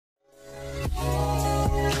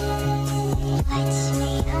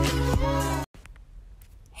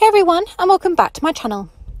everyone, and welcome back to my channel.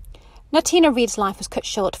 Natina Reed's life was cut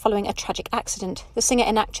short following a tragic accident. The singer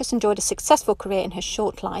and actress enjoyed a successful career in her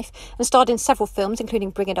short life and starred in several films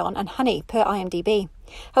including Bring It On and Honey per IMDb.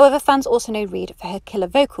 However, fans also know Reed for her killer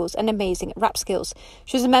vocals and amazing rap skills.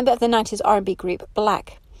 She was a member of the 90s R&B group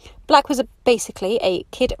Blaque. Blaque was basically a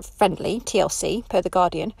kid-friendly TLC, per The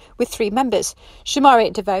Guardian, with 3 members, Tamara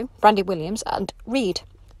Goodridge, Brandon Williams and Reed.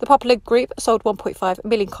 The popular group sold 1.5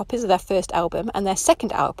 million copies of their first album, and their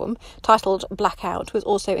second album, titled Blaque Out, was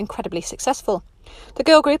also incredibly successful. The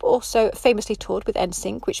girl group also famously toured with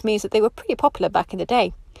NSYNC, which means that they were pretty popular back in the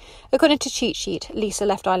day. According to Cheat Sheet, Lisa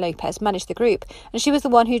Lopes managed the group, and she was the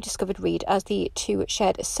one who discovered Reed, as the two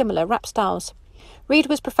shared similar rap styles. Reed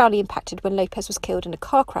was profoundly impacted when Lopes was killed in a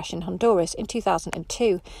car crash in Honduras in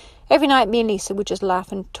 2002. Every night, me and Lisa would just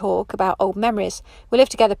laugh and talk about old memories. We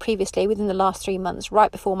lived together previously within the last 3 months, right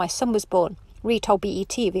before my son was born, Reed told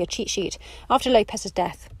BET via Cheat Sheet, after Lopes'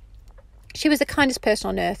 death. She was the kindest person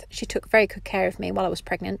on earth. She took very good care of me while I was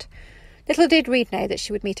pregnant. Little did Reed know that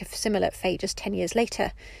she would meet a similar fate just 10 years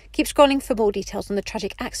later. Keep scrolling for more details on the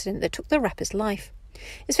tragic accident that took the rapper's life.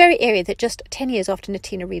 It's very eerie that just 10 years after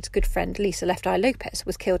Natina Reed's good friend Lisa Lopes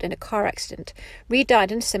was killed in a car accident, Reed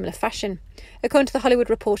died in a similar fashion. According to The Hollywood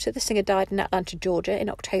Reporter, the singer died in Atlanta, Georgia in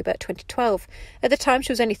October 2012. At the time,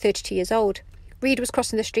 she was only 32 years old. Reed was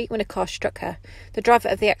crossing the street when a car struck her. The driver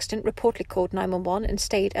of the accident reportedly called 911 and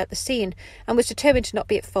stayed at the scene and was determined to not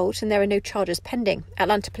be at fault, and there are no charges pending,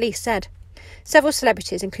 Atlanta police said. Several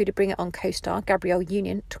celebrities, including Bring It On co-star Gabrielle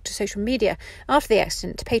Union, took to social media after the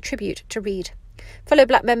accident to pay tribute to Reed. Fellow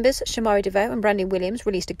Black members Tamara Goodridge and Brandon Williams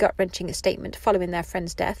released a gut-wrenching statement following their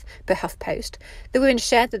friend's death, per HuffPost. The women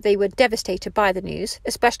shared that they were devastated by the news,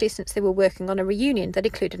 especially since they were working on a reunion that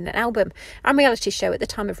included an album and reality show at the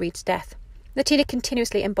time of Reed's death. Natina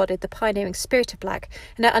continuously embodied the pioneering spirit of Blaque,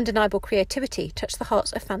 and her undeniable creativity touched the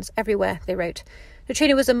hearts of fans everywhere, they wrote.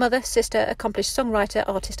 Natina was a mother, sister, accomplished songwriter,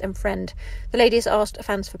 artist and friend. The ladies asked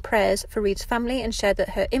fans for prayers for Reed's family and shared that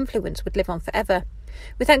her influence would live on forever.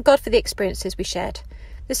 We thank God for the experiences we shared.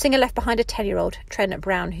 The singer left behind a 10-year-old, Trent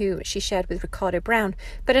Brown, who she shared with Ricardo Brown,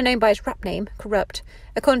 better known by his rap name, Kurupt.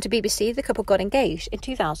 According to BBC, the couple got engaged in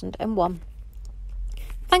 2001.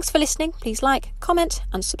 Thanks for listening. Please like, comment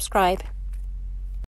and subscribe.